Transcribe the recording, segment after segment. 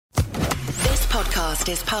podcast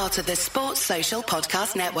is part of the Sports Social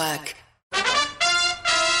Podcast Network.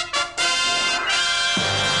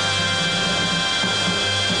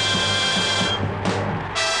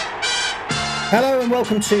 Hello and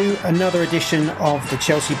welcome to another edition of the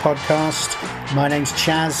Chelsea podcast. My name's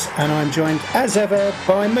Chaz and I'm joined as ever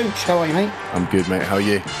by Mooch. How are you, mate? I'm good, mate. How are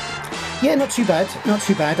you? Yeah, not too bad. Not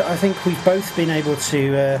too bad. I think we've both been able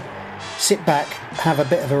to sit back, have a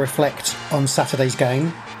bit of a reflect on Saturday's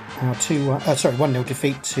game. Our 1-0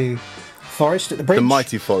 defeat to Forest at the Bridge. The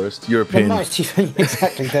mighty Forest, European. The mighty,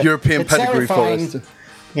 exactly. European pedigree Forest.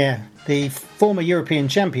 Yeah, the former European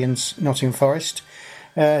champions, Nottingham Forest.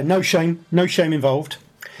 No shame involved.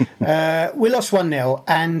 We lost 1-0,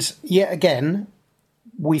 and yet again,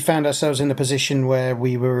 we found ourselves in a position where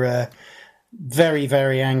we were very,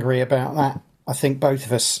 very angry about that. I think both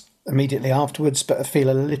of us immediately afterwards, but I feel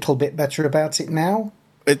a little bit better about it now.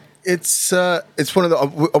 It's one of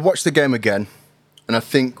the. I watched the game again, and I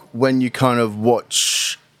think when you kind of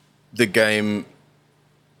watch the game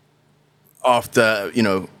after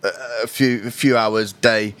a few hours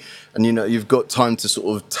day, and you've got time to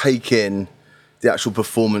sort of take in the actual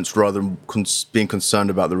performance rather than being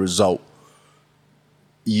concerned about the result,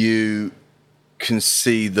 you can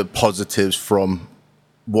see the positives from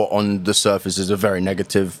what on the surface is a very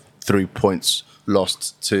negative 3 points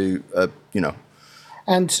lost to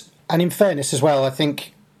And in fairness as well, I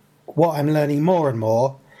think what I'm learning more and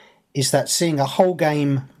more is that seeing a whole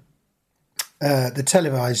game, the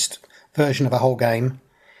televised version of a whole game,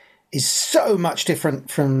 is so much different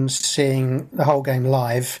from seeing the whole game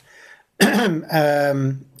live. I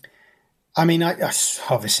mean,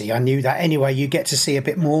 obviously I knew that anyway. You get to see a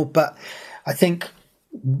bit more, but I think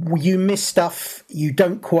you miss stuff. You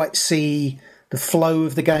don't quite see the flow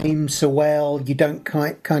of the game so well. You don't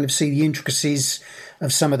kind of see the intricacies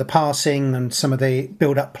of some of the passing and some of the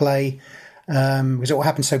build-up play, because it will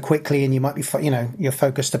happen so quickly, and you might be, you're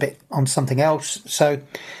focused a bit on something else. So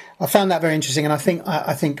I found that very interesting, and I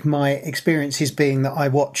think my experience is being that I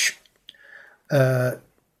watch.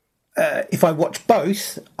 If I watch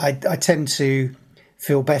both, I tend to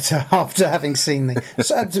feel better after having seen the.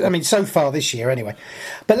 So far this year, anyway.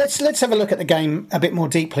 But let's have a look at the game a bit more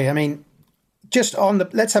deeply. I mean,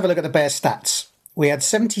 let's have a look at the bare stats. We had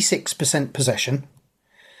 76% possession,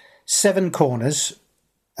 7 corners,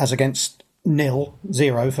 as against 0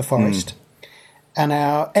 for Forest, and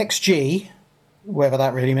our XG, whatever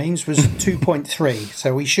that really means, was 2.3.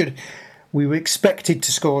 So we were expected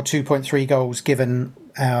to score 2.3 goals given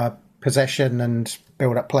our possession and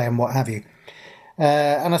build-up play and what have you.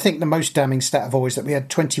 And I think the most damning stat of all is that we had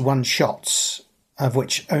 21 shots, of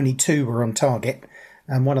which only 2 were on target,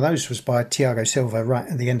 and one of those was by Thiago Silva right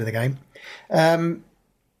at the end of the game.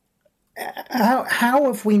 How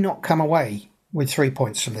have we not come away with 3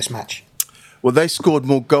 points from this match? Well, they scored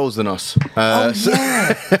more goals than us. Yeah.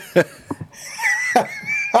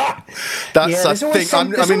 There's always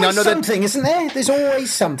something, isn't there? There's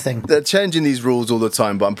always something. They're changing these rules all the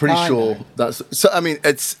time, but I'm pretty sure that's. So I mean,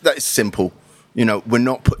 that's simple. We're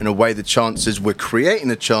not putting away the chances. We're creating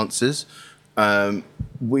the chances.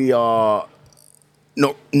 We are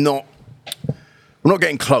not. We're not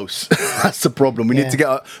getting close. That's the problem. We need to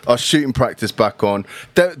get our shooting practice back on.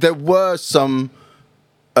 There were some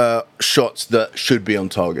shots that should be on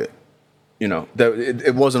target.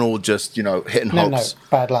 It wasn't all just hitting hogs. No,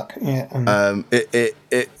 bad luck. Yeah. It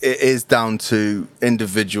is down to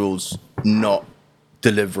individuals not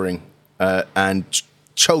delivering and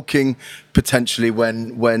choking potentially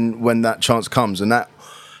when that chance comes, and that,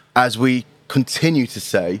 as we continue to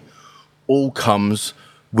say, all comes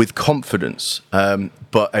with confidence.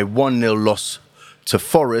 But a 1-0 loss to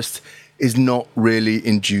Forest is not really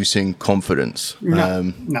inducing confidence.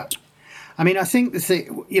 No. I mean, I think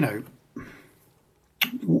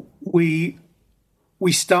we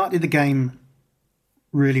started the game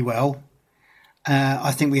really well.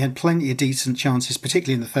 I think we had plenty of decent chances,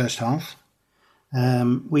 particularly in the first half.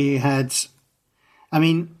 We had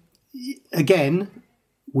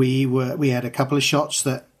a couple of shots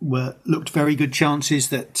that looked very good chances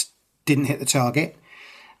that didn't hit the target.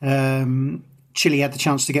 Chile had the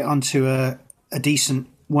chance to get onto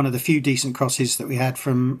one of the few decent crosses that we had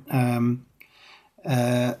from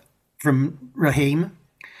Raheem.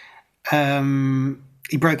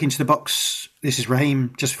 He broke into the box. This is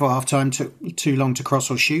Raheem just before half time. Took too long to cross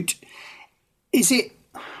or shoot. Is it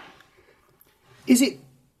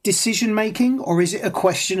decision making, or is it a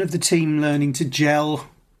question of the team learning to gel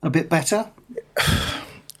a bit better?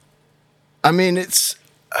 I mean,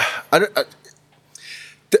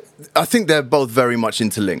 I think they're both very much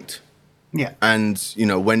interlinked. Yeah. And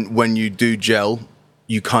when you do gel,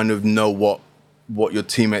 you kind of know what what your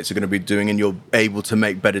teammates are going to be doing, and you're able to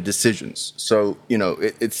make better decisions. So,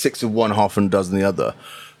 it's 6 of one, half a dozen the other.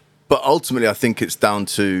 But ultimately, I think it's down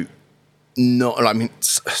to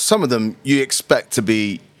some of them you expect to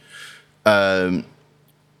be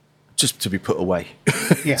just to be put away.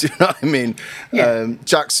 Yeah. Do you know what I mean? Yeah.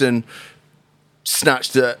 Jackson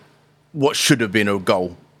snatched at what should have been a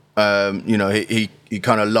goal. He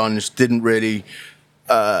kind of lunged, didn't really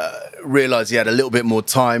realise he had a little bit more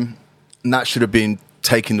time, and that should have been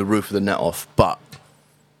taking the roof of the net off. But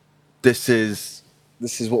this is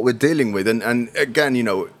what we're dealing with, and again,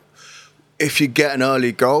 if you get an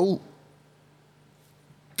early goal,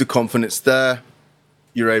 the confidence there,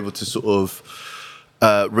 you're able to sort of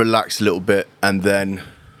relax a little bit, and then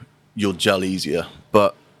you'll gel easier.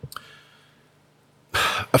 But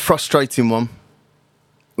a frustrating one.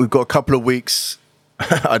 We've got a couple of weeks,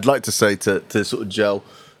 I'd like to say, to sort of gel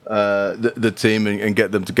the team and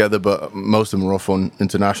get them together, but most of them are off on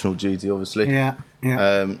international duty, obviously. Yeah.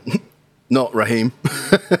 Not Raheem.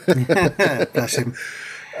 Bless him.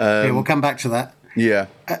 We'll come back to that. Yeah.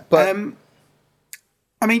 But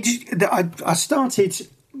I started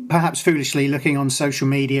perhaps foolishly looking on social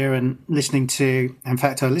media and listening to, in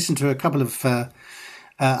fact, I listened to a couple of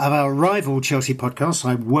our rival Chelsea podcasts.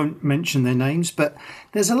 I won't mention their names, but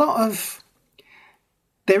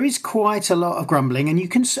there is quite a lot of grumbling, and you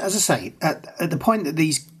can, as I say, at the point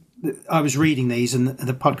that I was reading these and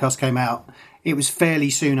the podcast came out, it was fairly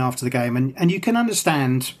soon after the game, and you can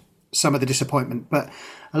understand some of the disappointment, but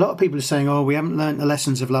a lot of people are saying, we haven't learnt the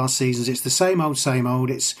lessons of last season's. It's the same old.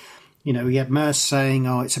 It's, we had Merce saying,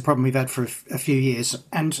 it's a problem we've had for a few years.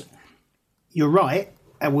 And you're right.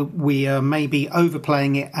 We are maybe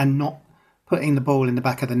overplaying it and not putting the ball in the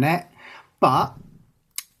back of the net. But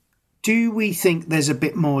do we think there's a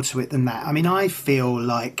bit more to it than that? I mean, I feel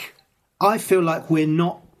like we're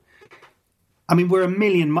not. I mean,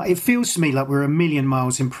 it feels to me like we're a million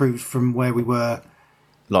miles improved from where we were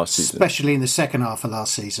last season, especially in the second half of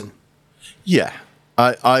last season. Yeah,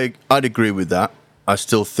 I'd agree with that. I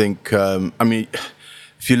still think,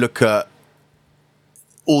 if you look at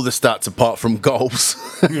all the stats apart from goals,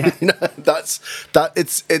 yeah.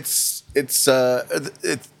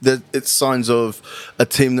 It's signs of a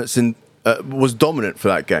team that's was dominant for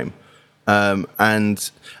that game,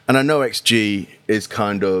 and I know XG is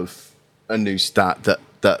kind of a new stat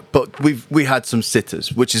but we had some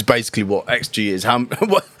sitters, which is basically what XG is.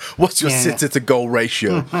 What's your sitter to goal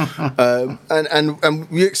ratio? and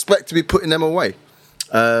you expect to be putting them away.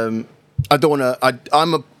 I don't want to.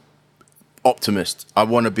 I'm a optimist. I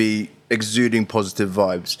want to be exuding positive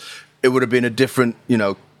vibes. It would have been a different,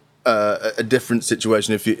 a different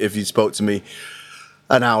situation if you spoke to me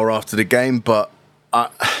an hour after the game. But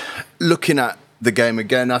looking at the game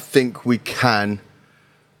again, I think we can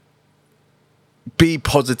be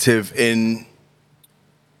positive in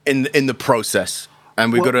the process,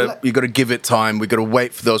 and you got to give it time. We got to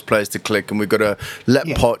wait for those players to click, and we got to let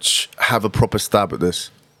Poch have a proper stab at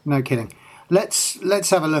this. No kidding. Let's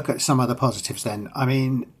have a look at some other positives then.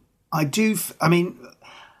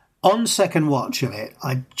 On second watch of it,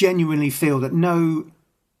 I genuinely feel that no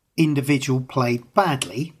individual played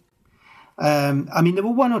badly. There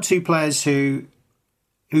were one or two players who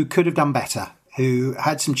could have done better, who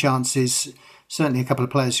had some chances. Certainly a couple of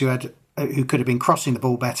players who could have been crossing the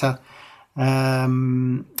ball better.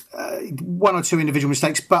 One or two individual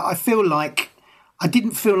mistakes, but I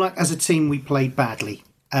didn't feel like as a team we played badly.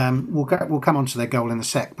 We'll come on to their goal in a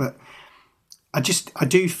sec, but I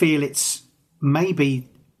do feel it's maybe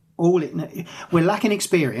we're lacking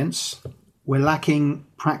experience, we're lacking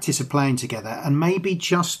practice of playing together, and maybe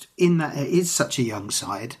just in that it is such a young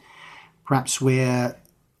side. Perhaps I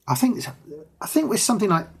think we're something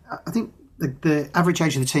like, I think the average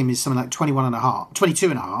age of the team is something like 22 and a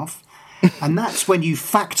half. And that's when you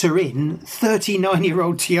factor in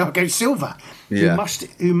 39-year-old Thiago Silva,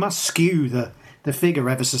 who must skew the figure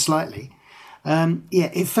ever so slightly.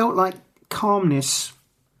 It felt like a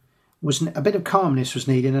bit of calmness was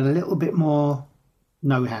needed, and a little bit more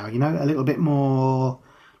know-how, a little bit more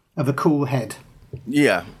of a cool head.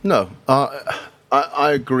 Yeah, no,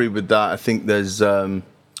 I agree with that. I think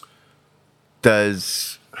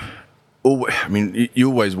you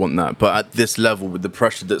always want that, but at this level, with the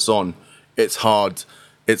pressure that's on, it's hard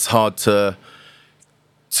to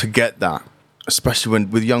get that, especially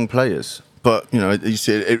with young players. But you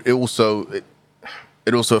see, it also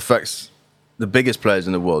affects the biggest players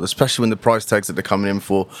in the world, especially when the price tags that they're coming in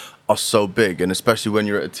for are so big, and especially when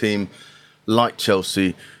you're at a team like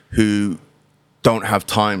Chelsea who don't have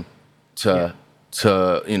time to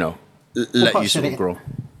let you sort of grow.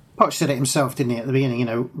 Poch said it himself, didn't he, at the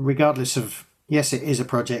beginning? Regardless of Yes, it is a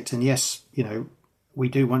project, and yes, we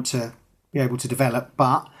do want to be able to develop,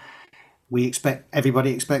 but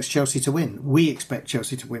everybody expects Chelsea to win. We expect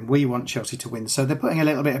Chelsea to win. We want Chelsea to win. So they're putting a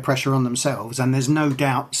little bit of pressure on themselves, and there's no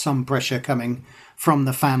doubt some pressure coming from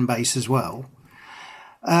the fan base as well.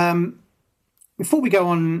 Before we go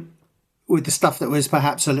on with the stuff that was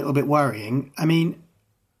perhaps a little bit worrying, I mean,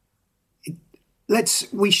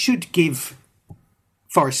 we should give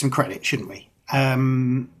Forest some credit, shouldn't we?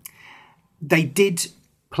 They did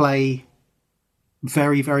play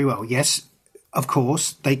very, very well. Yes, of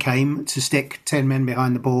course, they came to stick 10 men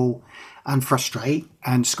behind the ball and frustrate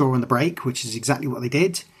and score on the break, which is exactly what they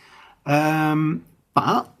did.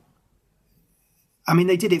 But, I mean,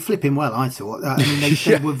 they did it flipping well, I thought. I mean,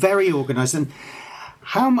 they were very organised. And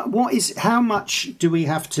how much do we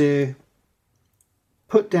have to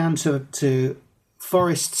put down to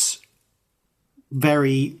Forest's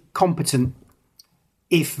very competent,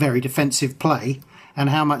 if very defensive play, and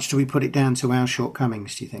how much do we put it down to our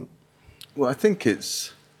shortcomings, do you think? Well, I think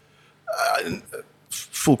it's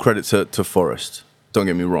full credit to Forest, don't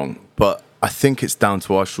get me wrong, but I think it's down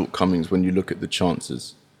to our shortcomings when you look at the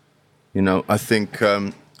chances. I think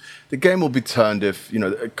the game will be turned if,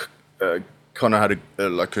 Connor had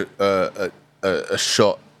a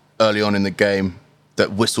shot early on in the game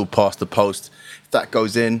that whistled past the post. If that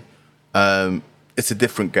goes in, it's a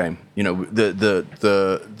different game.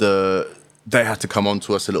 They had to come on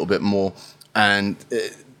to us a little bit more, and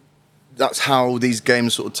that's how these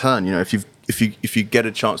games sort of turn. If you get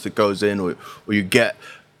a chance that goes in, or you get,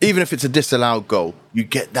 even if it's a disallowed goal, you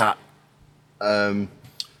get that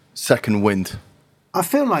second wind. I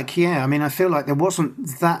feel like there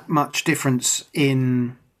wasn't that much difference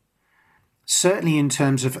certainly in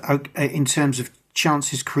terms of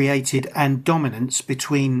chances created and dominance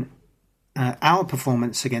between our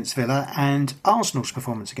performance against Villa and Arsenal's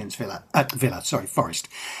performance against Forest.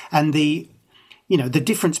 And the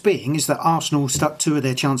difference being is that Arsenal stuck two of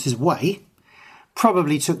their chances away,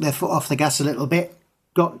 probably took their foot off the gas a little bit,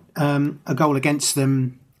 got a goal against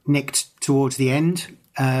them nicked towards the end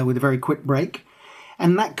with a very quick break.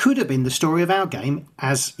 And that could have been the story of our game,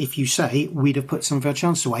 as if you say, we'd have put some of our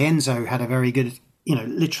chances away. Enzo had a very good,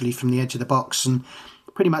 literally from the edge of the box, and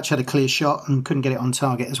pretty much had a clear shot and couldn't get it on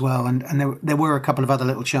target as well. And there were a couple of other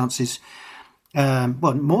little chances,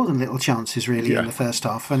 more than little chances really in the first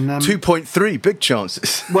half. And 2.3 big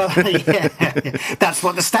chances. Well, yeah, that's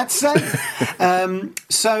what the stats say.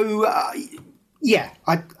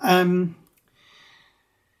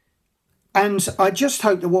 And I just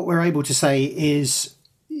hope that what we're able to say is,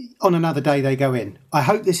 on another day they go in. I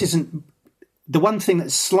hope this isn't... The one thing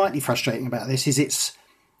that's slightly frustrating about this is it's,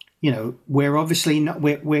 we're obviously not...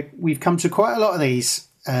 We've come to quite a lot of these,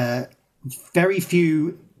 very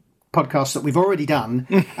few podcasts that we've already done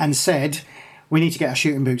and said, we need to get our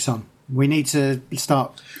shooting boots on. We need to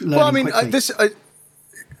start learning quickly.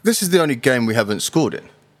 This is the only game we haven't scored in.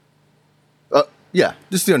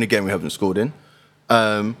 This is the only game we haven't scored in.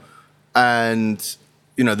 And,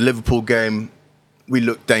 the Liverpool game, we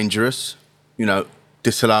looked dangerous,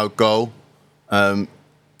 disallowed goal.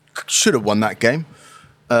 Should have won that game.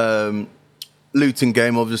 Luton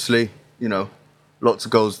game, obviously, lots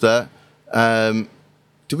of goals there.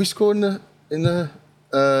 Did we score in the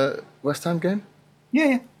West Ham game?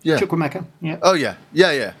 Yeah. Chukwuemeka, yeah. Oh, yeah.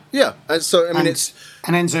 And so, I mean, it's...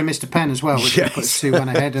 And Enzo missed a pen as well, which put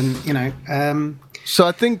 2-1 ahead, and, So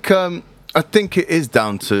I think it is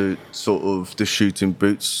down to sort of the shooting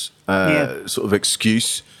boots sort of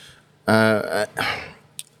excuse.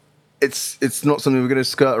 It's not something we're going to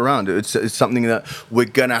skirt around. It's something that we're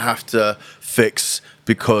going to have to fix,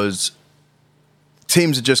 because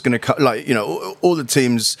teams are just going to cut, all the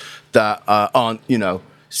teams that aren't,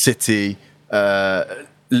 City,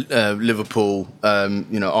 Liverpool,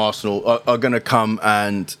 Arsenal are going to come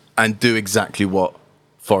and do exactly what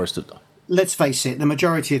Forest have done. Let's face it, the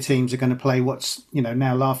majority of teams are going to play what's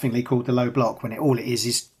now laughingly called the low block, when all it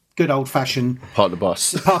is good old fashioned parking the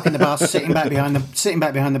bus, sitting back behind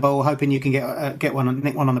the ball, hoping you can nick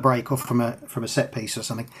one on the break, or from a set piece or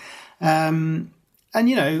something. And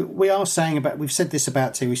we are saying we've said this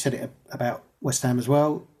about we said it about West Ham as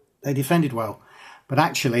well. They defended well, but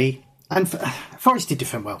actually, and Forest did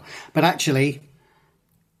defend well, but actually,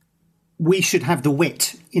 we should have the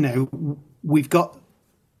wit.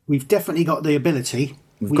 We've definitely got the ability.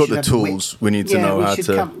 We've got the tools. We need to know how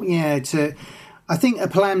to... I think a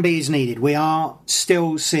plan B is needed. We are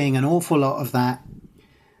still seeing an awful lot of that.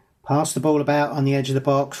 Pass the ball about on the edge of the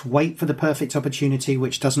box, wait for the perfect opportunity,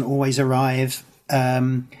 which doesn't always arrive.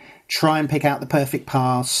 Try and pick out the perfect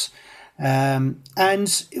pass. And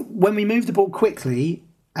when we move the ball quickly,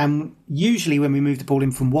 And usually when we move the ball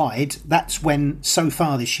in from wide, that's when, so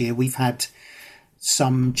far this year, we've had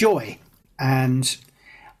some joy. And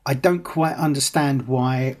I don't quite understand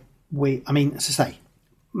why as I say,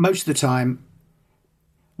 most of the time,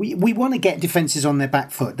 we want to get defences on their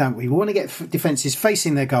back foot, don't we? We want to get defences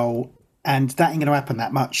facing their goal, and that ain't going to happen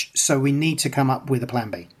that much. So we need to come up with a plan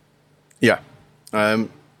B. Yeah.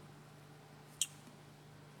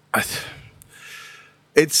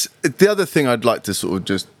 It's the other thing I'd like to sort of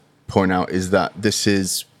just point out is that this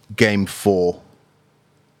is game 4.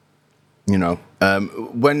 You know,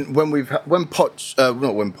 when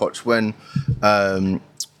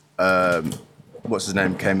what's his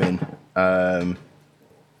name came in?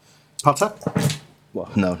 Potter?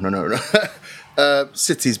 Well, no.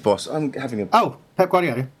 City's boss. I'm having a. Oh, Pep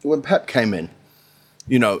Guardiola. When Pep came in,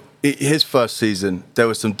 you know, his first season, there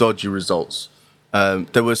were some dodgy results.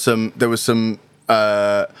 There were some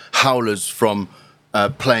howlers from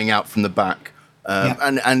playing out from the back,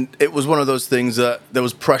 and it was one of those things that there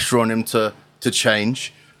was pressure on him to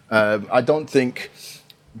change. I don't think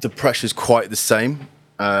the pressure's quite the same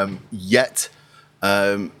yet,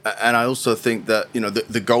 and I also think that, you know,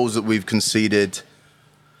 the goals that we've conceded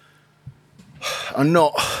are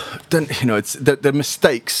not, you know, it's the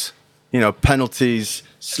mistakes, you know, penalties,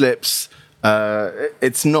 slips.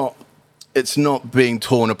 It's not being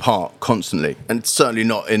torn apart constantly, and certainly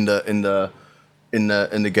not in the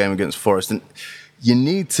game against Forest. And you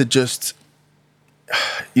need to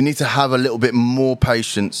have a little bit more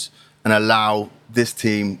patience and allow this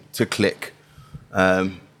team to click,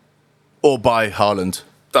 or buy Haaland.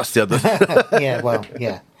 That's the other. Yeah, well,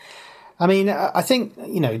 yeah. I mean, I think,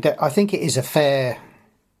 you know, I think it is a fair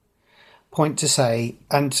point to say,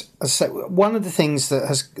 and as I say, one of the things that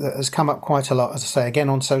has come up quite a lot, as I say, again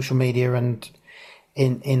on social media and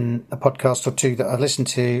in a podcast or two that I've listened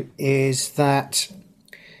to, is that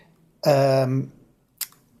the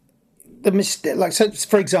mistake, like, so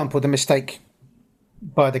for example, the mistake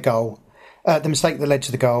by the goal, the mistake that led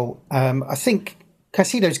to the goal. I think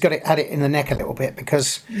Caicedo's had it in the neck a little bit,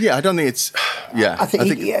 because I don't think it's. Yeah, I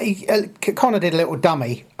think Connor did a little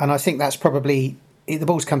dummy, and I think that's probably. The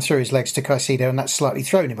ball's come through his legs to Caicedo, and that's slightly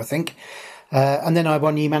thrown him, I think. And then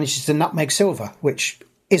Iwani manages to nutmeg Silva, which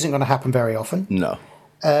isn't going to happen very often. No.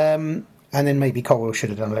 And then maybe Colwill should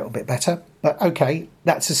have done a little bit better. But okay,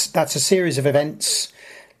 that's a series of events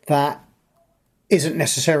that isn't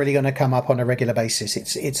necessarily going to come up on a regular basis.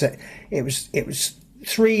 It was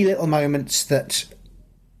 3 little moments that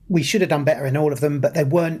we should have done better in all of them, but they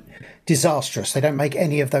weren't disastrous. They don't make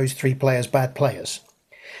any of those 3 players bad players.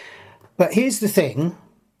 But here's the thing,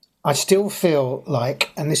 I still feel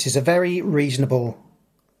like, and this is a very reasonable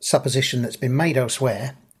supposition that's been made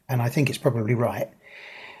elsewhere, and I think it's probably right,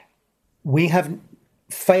 we have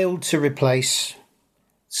failed to replace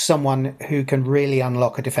someone who can really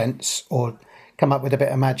unlock a defence or come up with a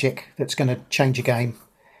bit of magic that's going to change a game.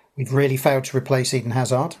 We've really failed to replace Eden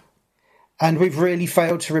Hazard, and we've really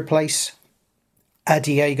failed to replace a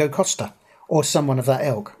Diego Costa or someone of that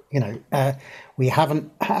ilk. You know, we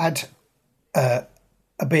haven't had a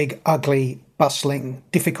big, ugly, bustling,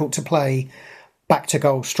 difficult to play back to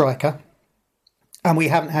goal striker, and we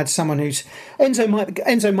haven't had someone who's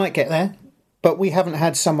Enzo might get there, but we haven't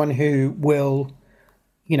had someone who will,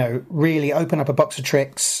 you know, really open up a box of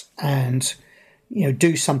tricks and, you know,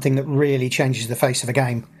 do something that really changes the face of a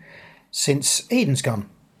game since Eden's gone.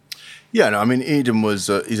 Yeah, no, I mean, Eden he's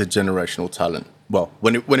a generational talent. Well,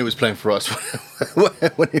 when he was playing for us,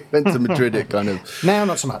 when he went to Madrid, it kind of... Now,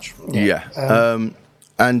 not so much. Yeah.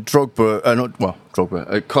 And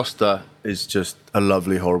Drogba, Costa is just a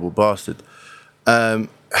lovely, horrible bastard.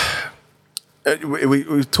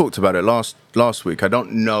 We talked about it last week. I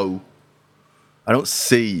don't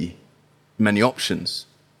see many options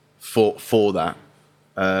for that.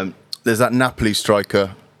 There's that Napoli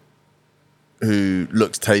striker who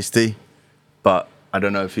looks tasty, but I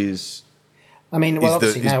don't know if he's... I mean, well,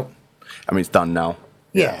 obviously now... I mean, it's done now.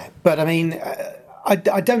 Yeah, but I mean, I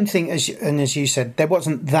don't think, as you said, there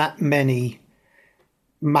wasn't that many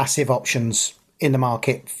massive options in the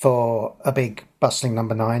market for a big, bustling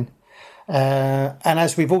number 9. And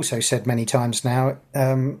as we've also said many times now,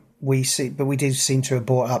 we do seem to have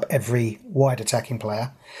bought up every wide attacking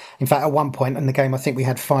player. In fact, at one point in the game, I think we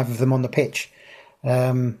had 5 of them on the pitch.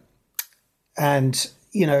 And,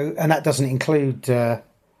 you know, and that doesn't include the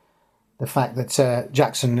fact that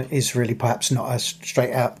Jackson is really perhaps not a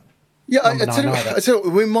straight out. Yeah, I tell you,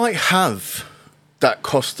 we might have that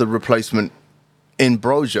Costa replacement in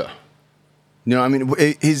Broja. You know, I mean,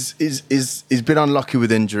 he's been unlucky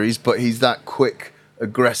with injuries, but he's that quick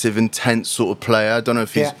aggressive, intense sort of player. I don't know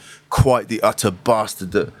if he's quite the utter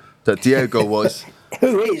bastard that Diego was.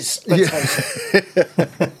 Who is? Let's face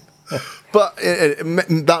it. But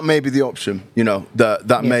that may be the option,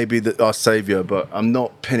 that may be our saviour, but I'm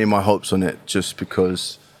not pinning my hopes on it just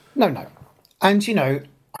because... No. And,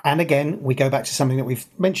 and again, we go back to something that we've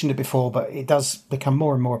mentioned it before, but it does become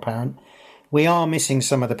more and more apparent. We are missing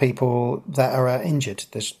some of the people that are injured.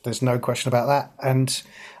 There's no question about that. And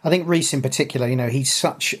I think Reece in particular, he's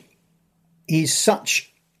such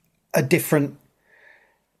a different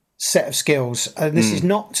set of skills. And this is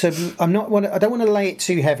not to. I don't want to lay it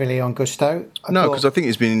too heavily on Gusto. Because I think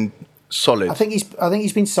he's been solid. I think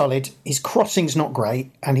he's been solid. His crossing's not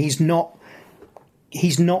great, and he's not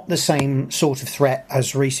the same sort of threat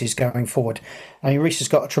as Reece is going forward. I mean, Reece has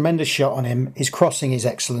got a tremendous shot on him. His crossing is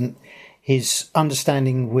excellent. His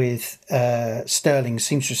understanding with Sterling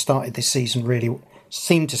seems to have started this season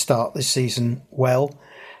well.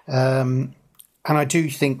 And I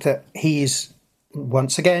do think that he is,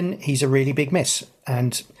 once again, he's a really big miss.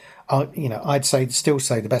 And, I'd still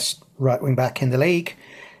say the best right wing back in the league.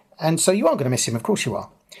 And so you are going to miss him, of course you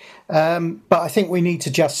are. But I think we need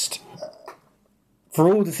to just, for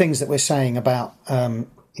all the things that we're saying about,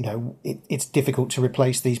 it's difficult to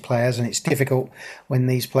replace these players, and it's difficult when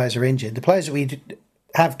these players are injured. The players that we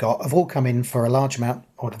have got have all come in for a large amount,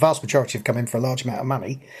 or the vast majority have come in for a large amount of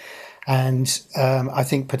money. And I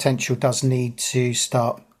think potential does need to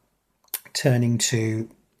start turning to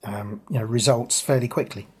results fairly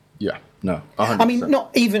quickly. Yeah, no, 100%. I mean,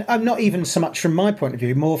 not even so much from my point of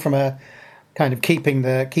view, more from a kind of keeping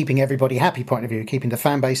everybody happy point of view, keeping the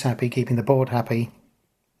fan base happy, keeping the board happy,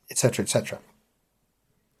 etc., etc.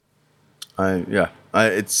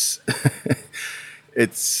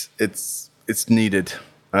 It's needed.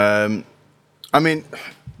 I mean,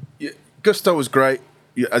 Gusto was great.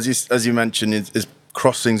 As you mentioned, his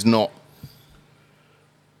crossing's not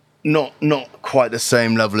quite the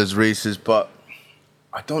same level as Reece's, but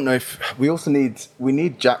I don't know if we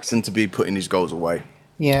need Jackson to be putting his goals away.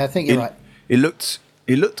 Yeah, I think you're right. He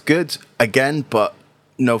looked good again, but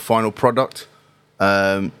no final product.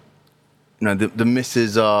 The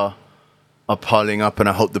misses are piling up, and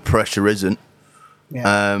I hope the pressure isn't.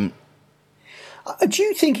 Yeah. Do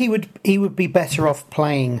you think he would be better off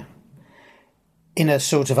playing in a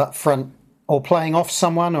sort of up front, or playing off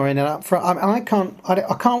someone, or in an up front? I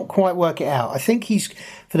can't quite work it out. I think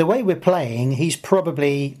for the way we're playing, he's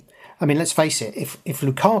probably. I mean, let's face it. If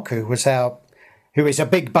Lukaku was who is a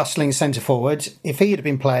big bustling centre forward, if he had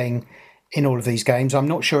been playing in all of these games, I'm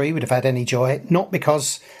not sure he would have had any joy. Not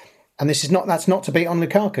because. And that's not to beat on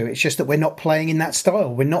Lukaku. It's just that we're not playing in that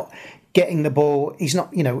style. We're not getting the ball. He's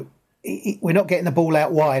not, we're not getting the ball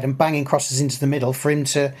out wide and banging crosses into the middle for him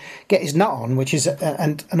to get his nut on, which is,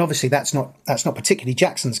 and obviously that's not particularly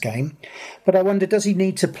Jackson's game. But I wonder, does he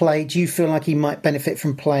need to play? Do you feel like he might benefit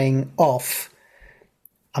from playing off?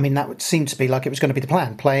 I mean, that would seem to be like it was going to be the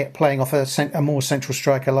plan, playing off a more central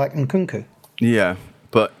striker like Nkunku. Yeah.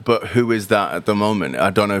 But who is that at the moment? I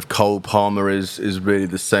don't know if Cole Palmer is really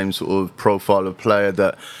the same sort of profile of player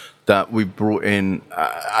that we brought in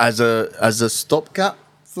as a stopgap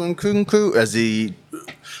for Nkunku.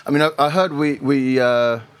 I heard we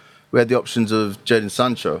had the options of Jadon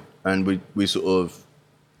Sancho, and we sort of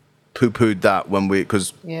poo-pooed that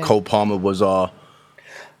because Cole Palmer was our.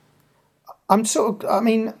 We'll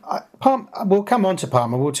come on to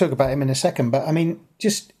Palmer. We'll talk about him in a second. But I mean,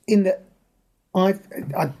 just in the. I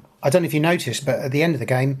don't know if you noticed, but at the end of the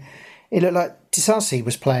game, it looked like Disasi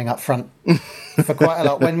was playing up front for quite a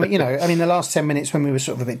lot. When the last 10 minutes when we were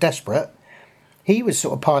sort of a bit desperate, he was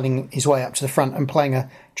sort of piling his way up to the front and trying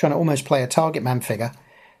to almost play a target man figure.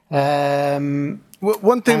 One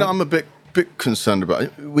thing that I'm a bit concerned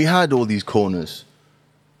about, we had all these corners.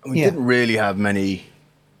 We didn't really have many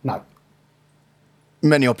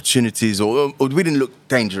opportunities, or we didn't look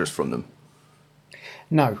dangerous from them.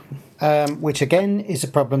 No, which again is a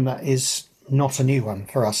problem that is not a new one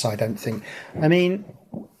for us, I don't think. I mean,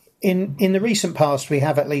 in the recent past, we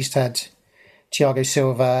have at least had Thiago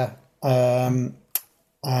Silva and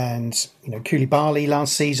Koulibaly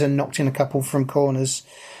last season knocked in a couple from corners.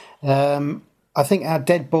 I think our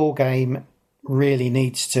dead ball game really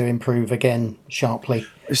needs to improve again sharply.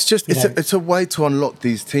 It's just it's a way to unlock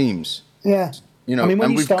these teams. Yeah, I mean,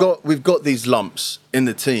 and we've got these lumps in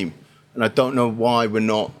the team. And I don't know why we're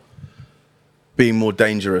not being more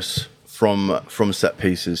dangerous from set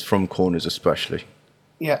pieces, from corners especially.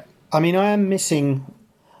 Yeah, I mean, I am missing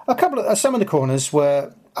some of the corners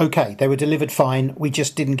were okay. They were delivered fine. We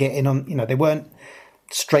just didn't get in on. They weren't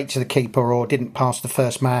straight to the keeper or didn't pass the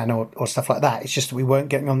first man or stuff like that. It's just that we weren't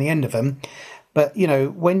getting on the end of them. But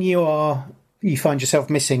when you find yourself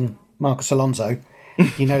missing Marcos Alonso,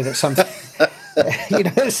 you know that something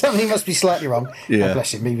something must be slightly wrong. Yeah. Oh,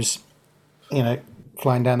 bless him, he was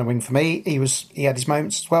flying down the wing for me. He had his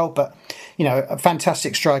moments as well, but a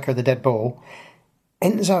fantastic striker of the dead ball.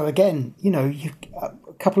 Enzo again, you a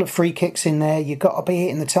couple of free kicks in there. You've got to be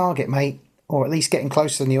hitting the target, mate, or at least getting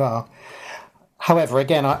closer than you are. However,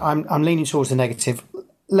 again, I'm leaning towards the negative.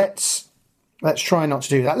 Let's try not to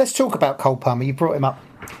do that. Let's talk about Cole Palmer. You brought him up.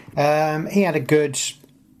 He had a good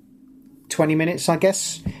 20 minutes, I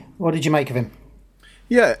guess. What did you make of him?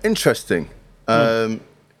 Yeah, interesting.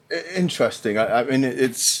 Interesting. I mean,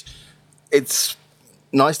 it's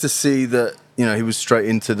nice to see that he was straight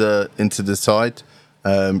into the side.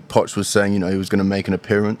 Poch was saying he was going to make an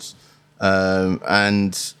appearance,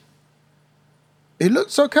 and he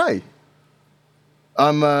looks okay.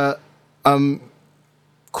 I'm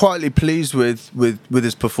quietly pleased with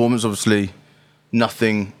his performance. Obviously,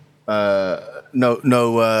 nothing, no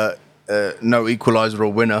equaliser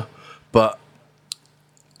or winner, but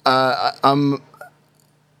as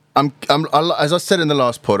I said in the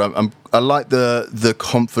last pod, I like the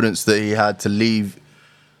confidence that he had to leave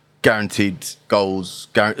guaranteed medals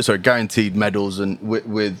and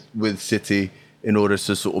with City in order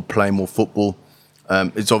to sort of play more football.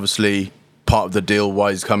 It's obviously part of the deal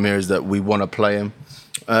why he's come here is that we want to play him.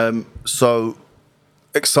 So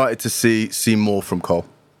excited to see more from Cole.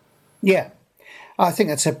 Yeah, I think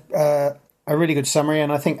that's a really good summary,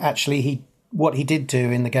 and I think actually what he did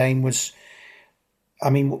do in the game was, I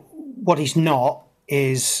mean, what he's not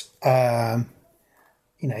is,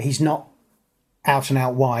 he's not an out and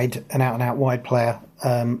out wide player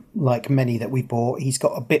like many that we bought. He's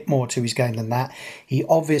got a bit more to his game than that. He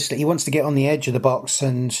wants to get on the edge of the box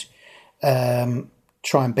and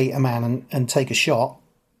try and beat a man and take a shot,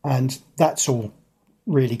 and that's all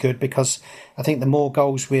really good because I think the more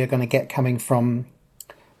goals we are going to get coming from,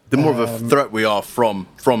 the more of a threat we are from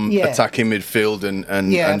attacking midfield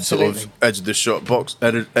and sort of edge of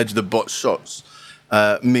the box shots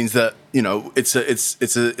means that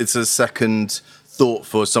it's a second thought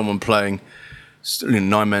for someone playing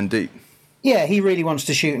 9 men deep. Yeah, he really wants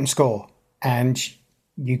to shoot and score, and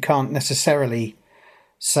you can't necessarily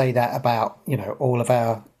say that about all of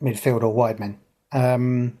our midfield or wide men.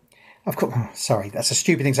 Of course, sorry, that's a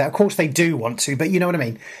stupid thing to say. Of course they do want to, but you know what I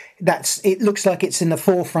mean. It looks like it's in the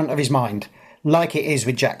forefront of his mind, like it is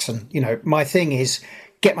with Jackson. My thing is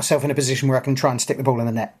get myself in a position where I can try and stick the ball in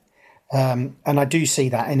the net, and I do see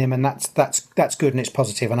that in him, and that's good and it's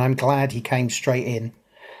positive, and I'm glad he came straight in.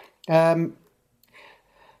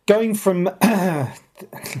 Going from not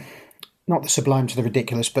the sublime to the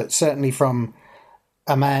ridiculous, but certainly from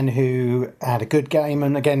a man who had a good game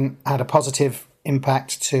and again had a positive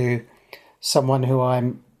impact to someone who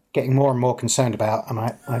I'm getting more and more concerned about, and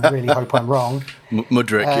I really hope I'm wrong.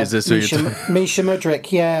 Mudryk, is this who you're Misha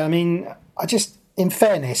Mudryk, yeah. I mean, in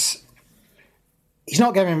fairness, he's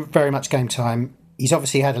not getting very much game time. He's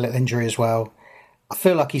obviously had a little injury as well. I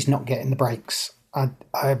feel like he's not getting the breaks.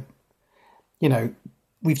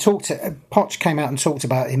 We've talked. Poch came out and talked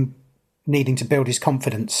about him needing to build his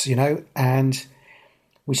confidence, and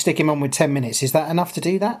we stick him on with 10 minutes. Is that enough to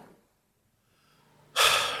do that?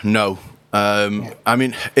 No. I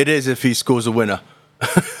mean, it is if he scores a winner,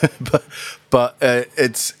 but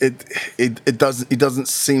it doesn't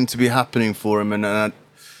seem to be happening for him.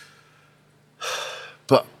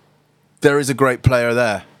 But there is a great player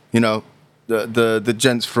there. The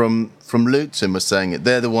gents from Luton were saying it.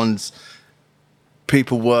 They're the ones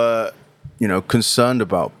people were concerned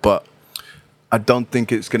about, but I don't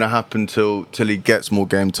think it's going to happen till he gets more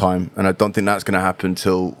game time, and I don't think that's going to happen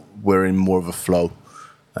till we're in more of a flow.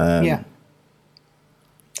 Yeah.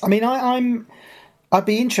 I mean, I'd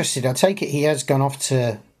be interested. I take it he has gone off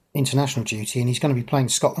to international duty and he's going to be playing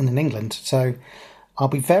Scotland and England. So I'll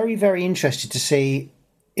be very, very interested to see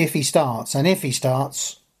if he starts. And if he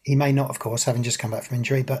starts, he may not, of course, having just come back from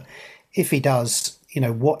injury. But if he does,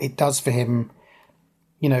 what it does for him,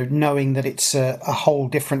 knowing that it's a whole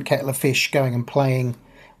different kettle of fish going and playing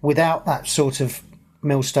without that sort of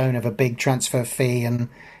millstone of a big transfer fee and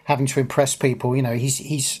having to impress people.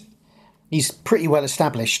 He's pretty well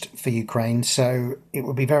established for Ukraine, so it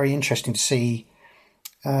would be very interesting to see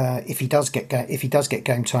if he does get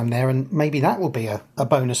game time there, and maybe that will be a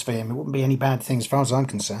bonus for him. It wouldn't be any bad thing as far as I'm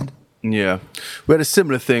concerned. Yeah, we had a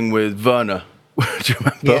similar thing with Werner. Do you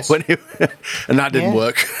remember? Yes. And that didn't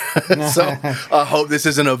work. So I hope this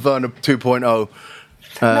isn't a Werner 2.0. No,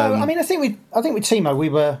 I mean, I think with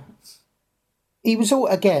Timo,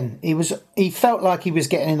 he felt like he was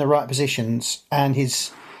getting in the right positions, and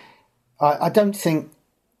I don't think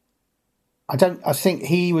I think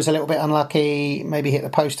he was a little bit unlucky. Maybe hit the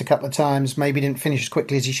post a couple of times. Maybe didn't finish as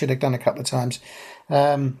quickly as he should have done a couple of times.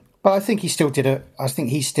 But I think he still did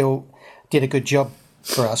a good job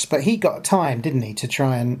for us. But he got time, didn't he, to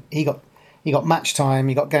try and he got match time,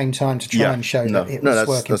 he got game time to try and show that it was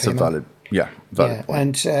working. That's a valid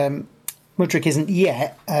point. And Mudryk isn't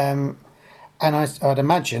yet, and I'd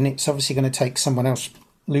imagine it's obviously going to take someone else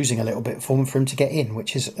losing a little bit for him to get in,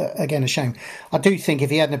 which is again a shame. I do think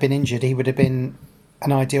if he hadn't been injured, he would have been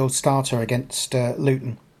an ideal starter against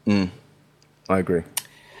Luton. I agree.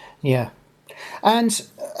 Yeah, and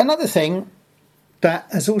another thing that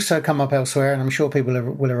has also come up elsewhere, and I'm sure people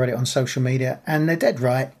will have read it on social media, and they're dead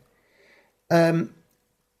right.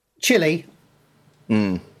 Chile,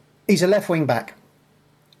 he's a left wing back.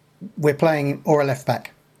 We're playing, or a left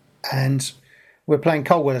back, and we're playing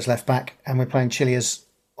Colwill as left back, and we're playing Chile as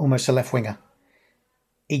almost a left winger.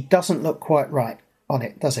 He doesn't look quite right on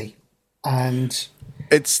it, does he? And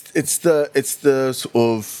it's the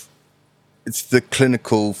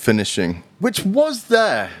clinical finishing, which was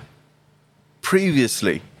there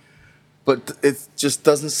previously, but it just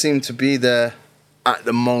doesn't seem to be there at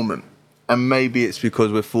the moment. And maybe it's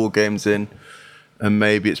because we're 4 games in, and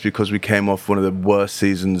maybe it's because we came off one of the worst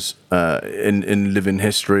seasons in living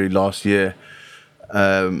history last year.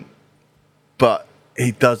 But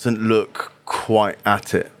he doesn't look quite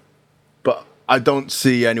at it. But I don't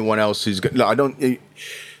see anyone else who's good.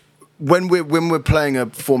 When we're playing a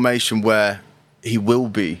formation where he will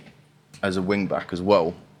be as a wing back as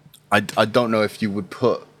well, I don't know if you would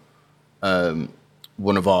put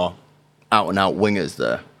one of our out and out wingers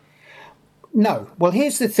there. No. Well,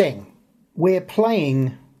 here's the thing: we're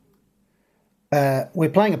playing a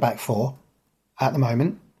back 4 at the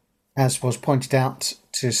moment, as was pointed out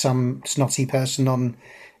to some snotty person on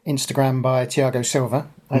Instagram by Thiago Silva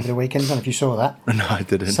over the weekend. I don't know if you saw that. No, I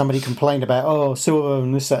didn't. Somebody complained about, Silva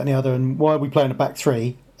and this, that and the other, and why are we playing a back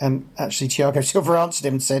 3? And actually Thiago Silva answered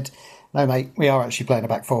him and said, no, mate, we are actually playing a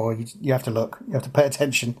back 4. You have to look. You have to pay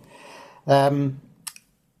attention. And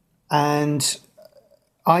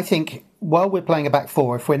I think while we're playing a back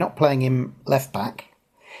 4, if we're not playing him left back,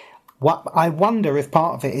 I wonder if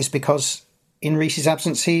part of it is because in Reece's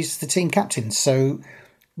absence, he's the team captain, so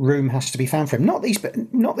room has to be found for him. Not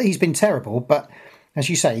that he's been terrible, but as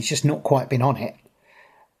you say, he's just not quite been on it.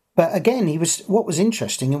 But again, what was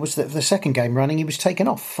interesting was that the second game running, he was taken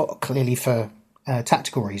off clearly for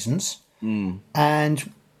tactical reasons,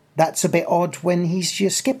 and that's a bit odd when he's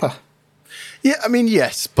your skipper. Yeah, I mean,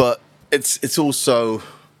 yes, but it's also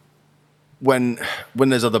when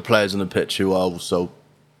there's other players on the pitch who are also.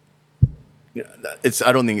 I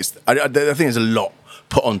think there's a lot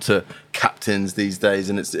put onto captains these days,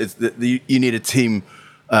 and you need a team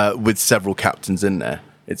with several captains in there.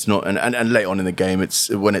 It's not, and late on in the game,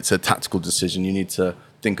 when it's a tactical decision, you need to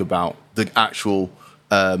think about the actual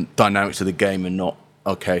dynamics of the game and not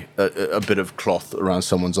a bit of cloth around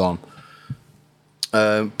someone's arm.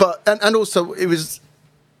 But also it was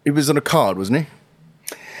on a card, wasn't he?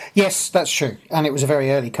 Yes, that's true. And it was a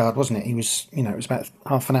very early card, wasn't it? He was, it was about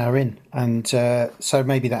half an hour in. And so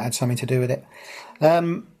maybe that had something to do with it.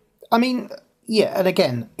 I mean, yeah, and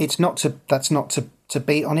again, that's not to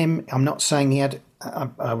beat on him. I'm not saying he had,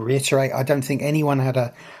 I reiterate, I don't think anyone had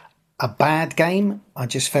a bad game. I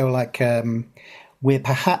just feel like we're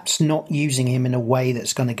perhaps not using him in a way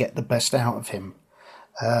that's going to get the best out of him.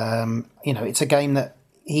 It's a game that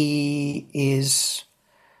he is...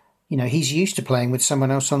 he's used to playing with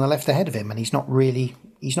someone else on the left ahead of him, and he's not really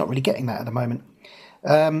getting that at the moment.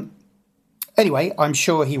 Anyway, I'm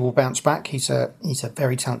sure he will bounce back. He's a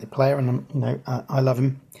very talented player, and I love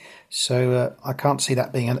him. So I can't see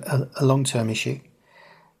that being a long-term issue.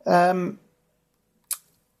 And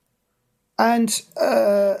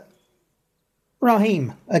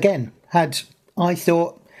Raheem again had, I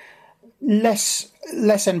thought, less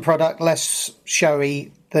end product, less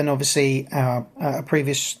showy than obviously our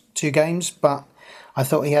previous 2 games, but I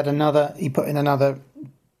thought he put in another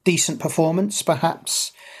decent performance.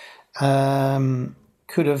 Perhaps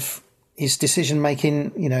could have, his decision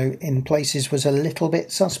making in places was a little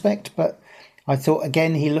bit suspect, but I thought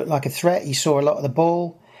again he looked like a threat. He saw a lot of the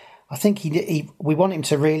ball. I think we want him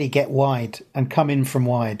to really get wide and come in from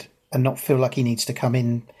wide and not feel like he needs to come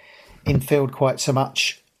in field quite so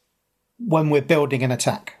much when we're building an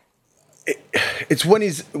attack. It's when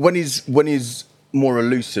he's more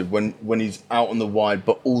elusive, when he's out on the wide,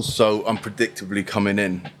 but also unpredictably coming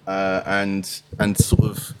in and sort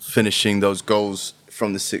of finishing those goals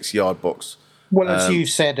from the 6-yard box. Well, as you've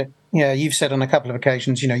said on a couple of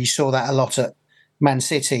occasions, you saw that a lot at Man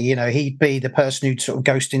City. He'd be the person who'd sort of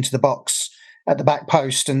ghost into the box at the back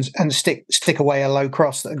post and stick away a low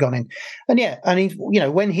cross that had gone in. And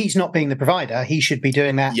when he's not being the provider, he should be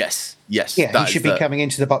doing that. Yes. Yeah, he should be coming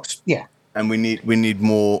into the box. Yeah. And we need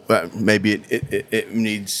more. Maybe it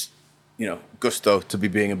needs, Gusto to be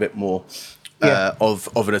being a bit more of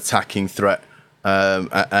an attacking threat,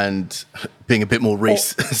 and being a bit more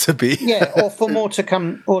Reece to be. Or for more to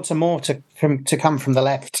come, to come from the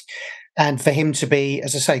left, and for him to be,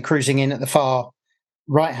 as I say, cruising in at the far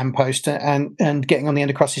right-hand post and getting on the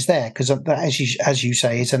end of crosses there, because as you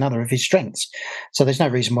say, is another of his strengths. So there's no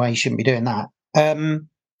reason why he shouldn't be doing that.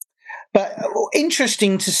 But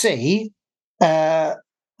interesting to see. There's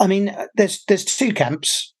two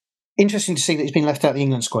camps. Interesting to see that he's been left out of the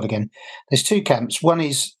England squad again. There's two camps. One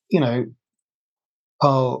is, he's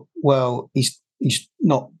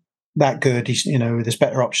not that good. He's, there's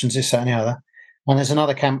better options, this, that, and the other. And there's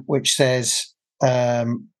another camp which says,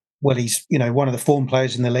 he's, one of the form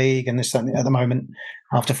players in the league and this, that, at the moment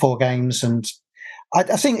after 4 games. And I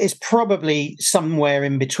think it's probably somewhere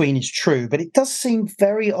in between is true, but it does seem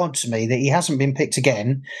very odd to me that he hasn't been picked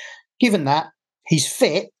again, given that he's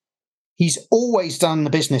fit, he's always done the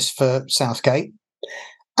business for Southgate,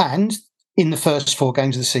 and in the first 4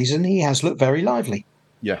 games of the season, he has looked very lively.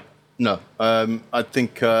 Yeah, no, I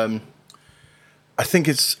think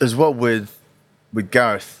it's as well with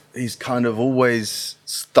Gareth. He's kind of always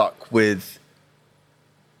stuck with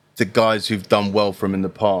the guys who've done well for him in the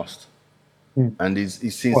past, and he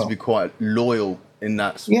seems to be quite loyal in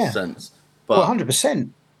that sense. But 100%.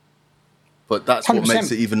 But that's 100%. What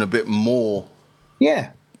makes it even a bit more.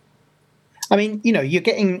 Yeah. I mean, you're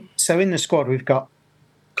getting... So in the squad, we've got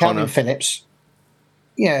Calvin Phillips.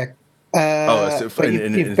 Yeah. In that sort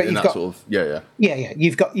of... Yeah. Yeah.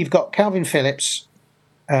 You've got Calvin Phillips.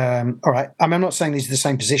 All right. I mean, I'm not saying these are the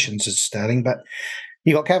same positions as Sterling, but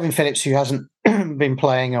you've got Calvin Phillips, who hasn't been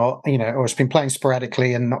playing or has been playing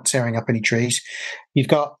sporadically and not tearing up any trees. You've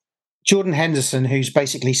got Jordan Henderson, who's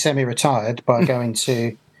basically semi-retired by going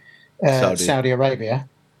to... Saudi Arabia.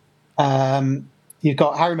 You've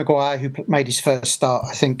got Harry Maguire, who made his first start,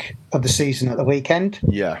 I think, of the season at the weekend.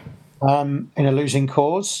 Yeah. In a losing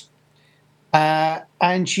cause.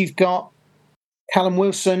 And you've got Callum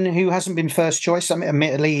Wilson, who hasn't been first choice. I mean,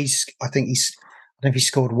 admittedly, I don't know if he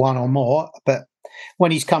scored 1 or more, but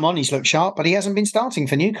when he's come on, he's looked sharp, but he hasn't been starting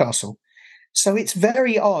for Newcastle. So it's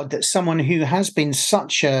very odd that someone who has been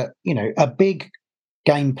such a big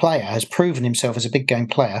game player, has proven himself as a big game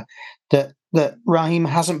player, that Raheem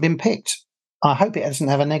hasn't been picked. I hope it doesn't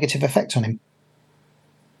have a negative effect on him.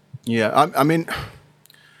 Yeah, I mean,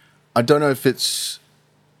 I don't know if there's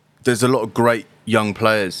a lot of great young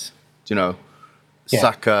players,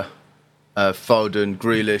 Saka, Foden,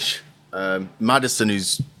 Grealish, Maddison,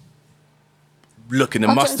 who's looking the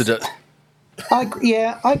mustard at. I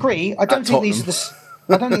agree. I don't think these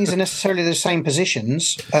are necessarily the same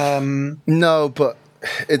positions. No, but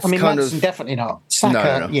it's Maddison definitely not.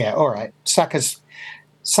 Saka, no. Yeah, all right. Saka's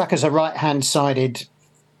a right-hand-sided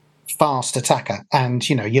fast attacker, and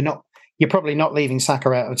you're probably not leaving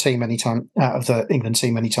Saka out of the England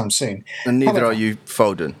team anytime soon. And neither are you,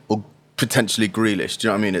 Foden, or potentially Grealish. Do you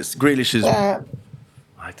know what I mean? It's Grealish is. I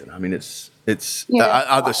don't know. I mean, it's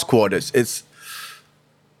other squad. It's.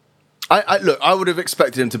 I would have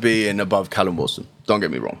expected him to be in above Callum Wilson. Don't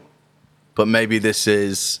get me wrong. But maybe this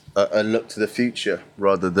is a look to the future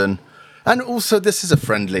rather than, and also this is a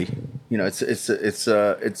friendly. It's.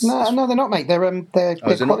 No, they're not, mate. They're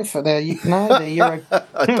qualified. They're Euro.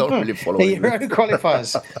 I don't really follow. The Euro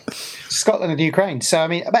qualifiers, Scotland and Ukraine. So I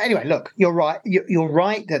mean, but anyway, look, you're right. You're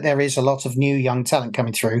right that there is a lot of new young talent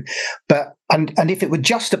coming through, but and if it were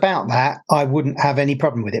just about that, I wouldn't have any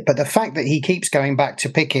problem with it. But the fact that he keeps going back to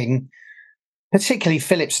picking, particularly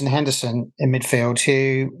Phillips and Henderson in midfield,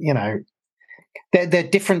 who they're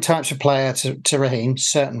different types of player to Raheem,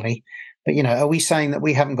 certainly. But, are we saying that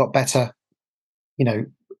we haven't got better,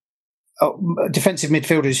 defensive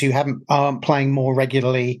midfielders who aren't playing more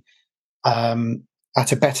regularly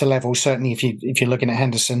at a better level? Certainly, if you're looking at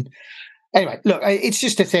Henderson. Anyway, look, it's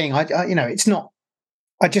just a thing. It's not.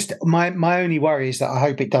 My only worry is that I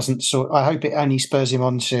hope it doesn't. I hope it only spurs him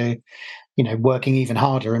on to, working even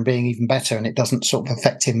harder and being even better, and it doesn't sort of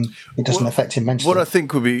affect him. It doesn't affect him mentally. What I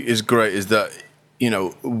think is great is that.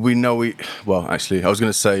 We know actually, I was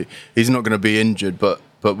going to say he's not going to be injured, but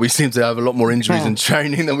we seem to have a lot more injuries in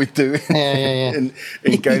training than we do in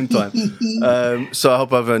game time. So I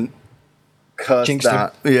hope I haven't cursed Jinxed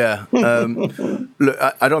that. Him. Yeah. Look,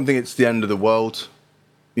 I don't think it's the end of the world.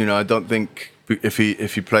 I don't think if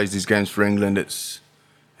he plays these games for England, it's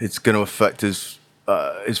going to affect his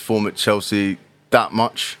form at Chelsea that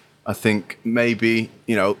much. I think maybe,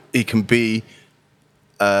 he can be,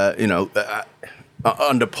 under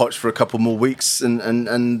Poch for a couple more weeks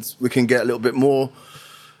and we can get a little bit more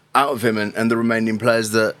out of him and the remaining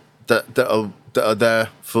players that are there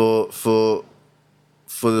for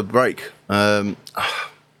the break. I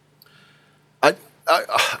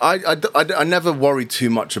never worry too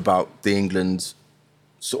much about the England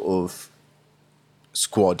sort of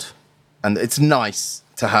squad, and it's nice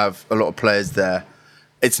to have a lot of players there.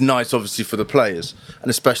 It's nice, obviously, for the players,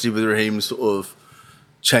 and especially with Raheem sort of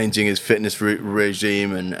changing his fitness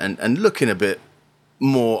regime and looking a bit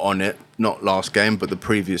more on it. Not last game, but the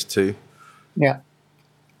previous two. Yeah,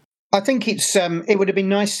 I think it would have been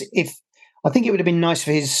nice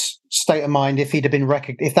for his state of mind if he'd have been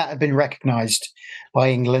if that had been recognised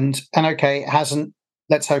by England. And okay, it hasn't.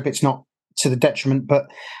 Let's hope it's not to the detriment. But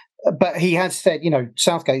he has said,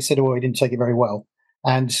 Southgate said, he didn't take it very well,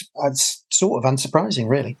 and it's sort of unsurprising,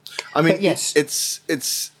 really. I mean, but yes,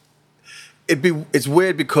 it's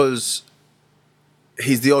weird because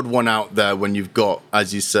he's the odd one out there when you've got,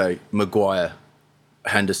 as you say, Maguire,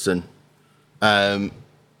 Henderson.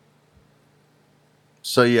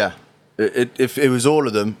 So yeah. If it was all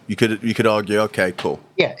of them, you could argue, okay, cool.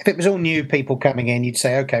 Yeah, if it was all new people coming in, you'd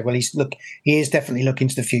say, okay, well, he is definitely looking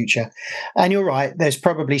to the future. And you're right, there's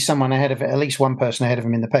probably someone ahead of it, at least one person ahead of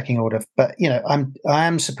him in the pecking order. But I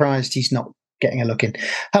am surprised he's not getting a look in.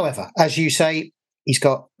 However, as you say, he's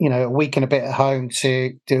got a week and a bit at home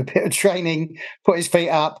to do a bit of training, put his feet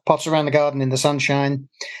up, potter around the garden in the sunshine.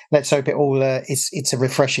 Let's hope it all it's a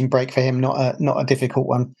refreshing break for him, not a difficult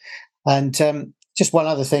one. And just one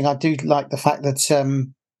other thing, I do like the fact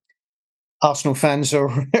that Arsenal fans are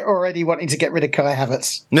already wanting to get rid of Kai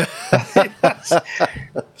Havertz.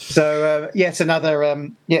 So yet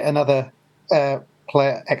another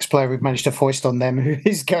ex-player we've managed to foist on them, who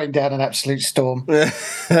is going down an absolute storm.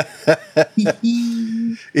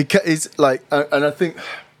 He's like, and I think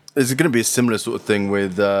there's going to be a similar sort of thing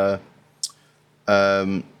with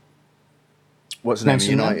what's his name?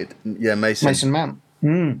 United, Mason Mount.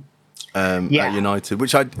 At United,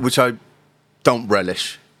 which I don't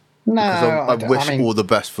relish. No, I wish all the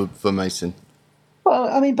best for Mason. Well,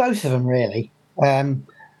 I mean, both of them really. Both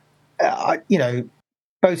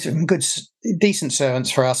of them good, decent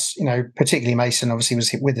servants for us. Particularly Mason. Obviously,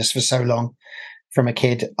 was with us for so long from a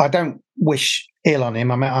kid. I don't wish ill on him.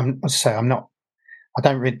 That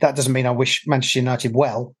doesn't mean I wish Manchester United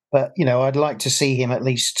well, but I'd like to see him at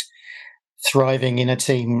least thriving in a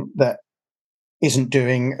team that isn't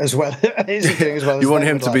doing as well. You want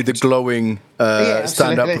him to be the glowing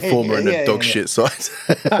stand-up performer in the dog shit side.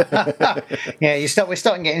 Yeah, we're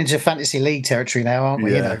starting getting into fantasy league territory now, aren't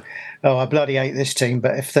we? Yeah. I bloody hate this team,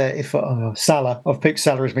 but if Salah, I've picked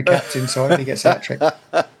Salah as my captain, so I hope he gets that trick.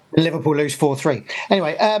 Liverpool lose 4-3.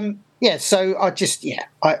 Anyway, so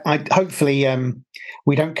I hopefully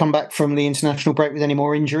we don't come back from the international break with any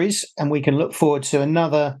more injuries, and we can look forward to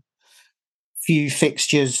another few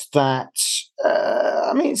fixtures that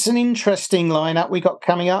it's an interesting lineup we got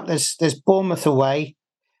coming up. There's Bournemouth away,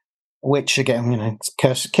 which again, it's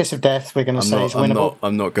kiss of death. We're going to say is winnable.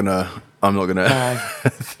 I'm not gonna. All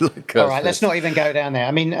right, let's not even go down there.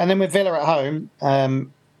 I mean, and then with Villa at home,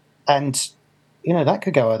 and that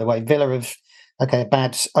could go either way. Villa have a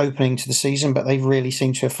bad opening to the season, but they really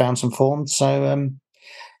seem to have found some form. So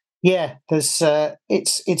there's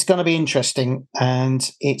it's going to be interesting,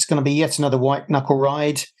 and it's going to be yet another white knuckle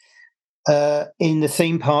ride in the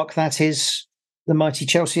theme park that is the mighty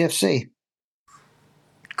Chelsea FC.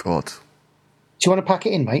 God, do you want to pack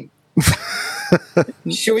it in, mate?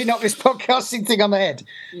 Should we knock this podcasting thing on the head?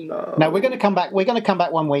 No, we're going to come back. We're going to come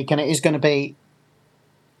back one week, and it is going to be.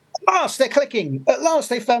 At last, they're clicking. At last,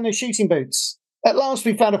 they found their shooting boots. At last,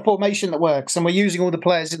 we found a formation that works, and we're using all the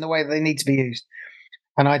players in the way that they need to be used.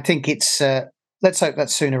 And I think it's. Let's hope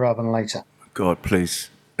that's sooner rather than later. God, please,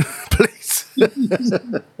 please.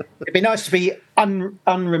 It'd be nice to be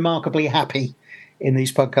unremarkably happy in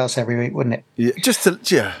these podcasts every week, wouldn't it?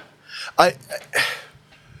 Yeah,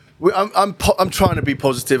 I'm trying to be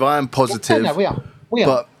positive. I am positive. No, we are.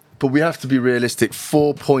 But we have to be realistic.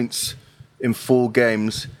 4 points in 4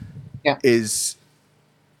 games is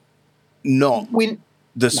not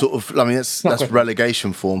sort of. I mean, that's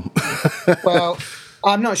relegation form. Well,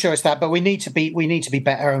 I'm not sure it's that, but we need to be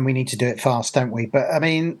better, and we need to do it fast, don't we? But I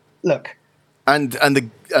mean, look. And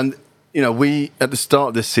we at the start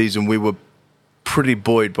of this season we were pretty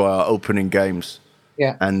buoyed by our opening games.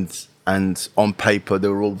 Yeah. And on paper they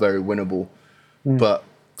were all very winnable. But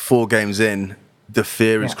 4 games in, the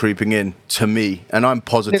fear is creeping in to me, and I'm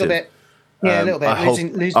positive. A little bit. Yeah, a little bit.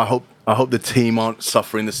 I hope the team aren't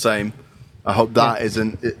suffering the same. I hope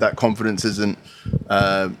that confidence isn't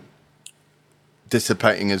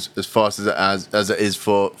dissipating as fast as it is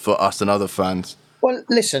for us and other fans. Well,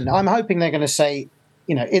 listen, I'm hoping they're going to say,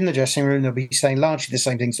 in the dressing room, they'll be saying largely the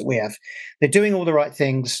same things that we have. They're doing all the right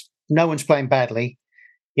things. No one's playing badly.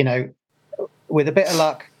 With a bit of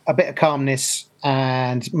luck, a bit of calmness,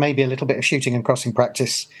 and maybe a little bit of shooting and crossing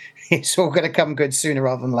practice, it's all going to come good sooner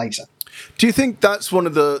rather than later. Do you think that's one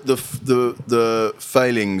of the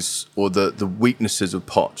failings or the weaknesses of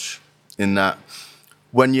Poch, in that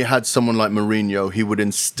when you had someone like Mourinho, he would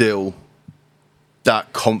instill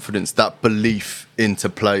that confidence, that belief into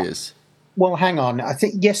players? Well, hang on. I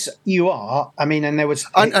think yes, you are. I mean, and there was.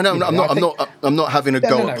 I'm not having a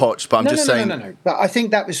go at Poch, but I'm just saying. No. But I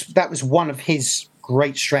think that was one of his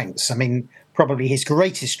great strengths. I mean, probably his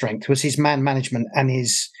greatest strength was his man management and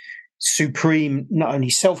his supreme, not only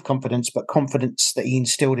self-confidence, but confidence that he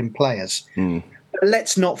instilled in players. But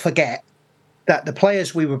let's not forget that the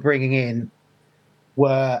players we were bringing in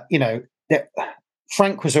were, that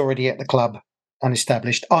Frank was already at the club and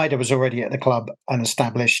established. Ida was already at the club and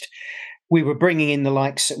established. We were bringing in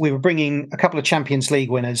we were bringing a couple of Champions League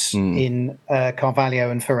winners in Carvalho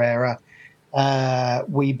and Ferreira.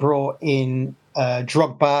 We brought in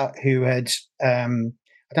Drogba, who had, I don't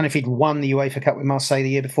know if he'd won the UEFA Cup with Marseille the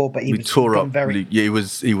year before, but he tore up. He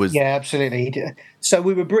was. Yeah, absolutely. So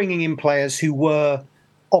we were bringing in players who were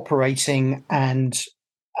operating and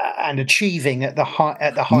achieving at the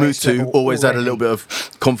highest level. Mutu always had a little bit of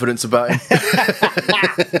confidence about him.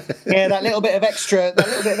 Yeah, that little bit of extra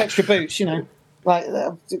boots, like.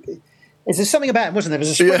 There's something about him, wasn't there? There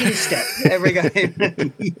was a spring in his step every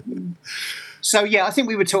game. So yeah, I think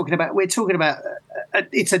we're talking about.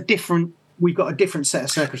 It's a different. We've got a different set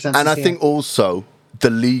of circumstances, and I think also the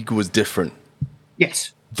league was different.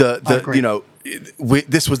 Yes, this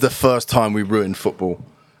was the first time we ruined football,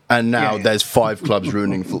 and now there's 5 clubs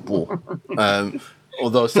ruining football.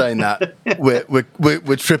 Although saying that,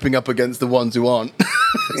 we're tripping up against the ones who aren't.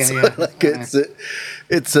 It's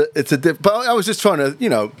a diff. But I was just trying to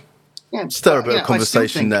stir a bit of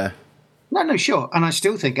conversation there. No, sure, and I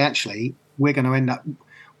still think actually we're going to end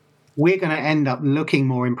up looking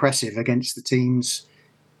more impressive against the teams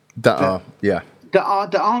that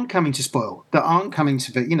aren't coming to spoil, that aren't coming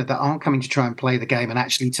to try and play the game and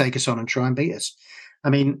actually take us on and try and beat us. I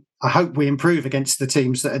mean, I hope we improve against the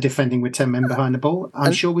teams that are defending with 10 men behind the ball.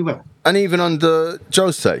 I'm sure we will. And even under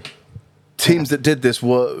Jose, teams that did this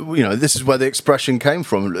were, this is where the expression came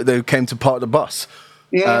from. They came to park the bus.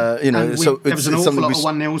 Yeah, there was an awful lot of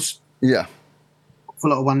 1-0s. Yeah. A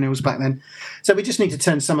lot of 1-0s back then. So we just need to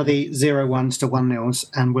turn some of the 0-1s to 1-0s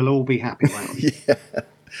and we'll all be happy, won't we? Yeah.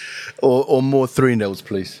 Or more 3-0s,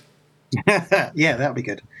 please. Yeah, that'd be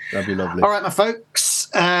good. That'd be lovely. All right, my folks.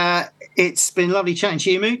 It's been lovely chatting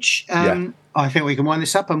to you, Mooch. I think we can wind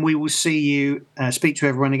this up and we will see you, speak to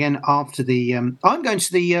everyone again after the... I'm going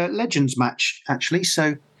to the Legends match, actually.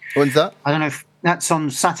 So when's that? I don't know if that's on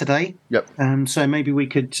Saturday. Yep. So maybe we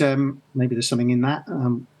could... maybe there's something in that.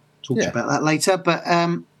 Talk to you about that later. But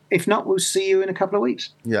if not, we'll see you in a couple of weeks.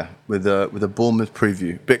 Yeah, with a Bournemouth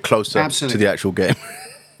preview. A bit closer to the actual game.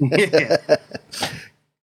 Yeah.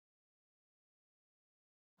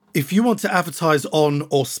 If you want to advertise on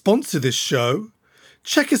or sponsor this show,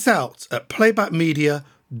 check us out at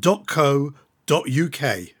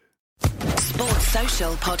playbackmedia.co.uk. Sports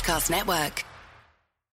Social Podcast Network.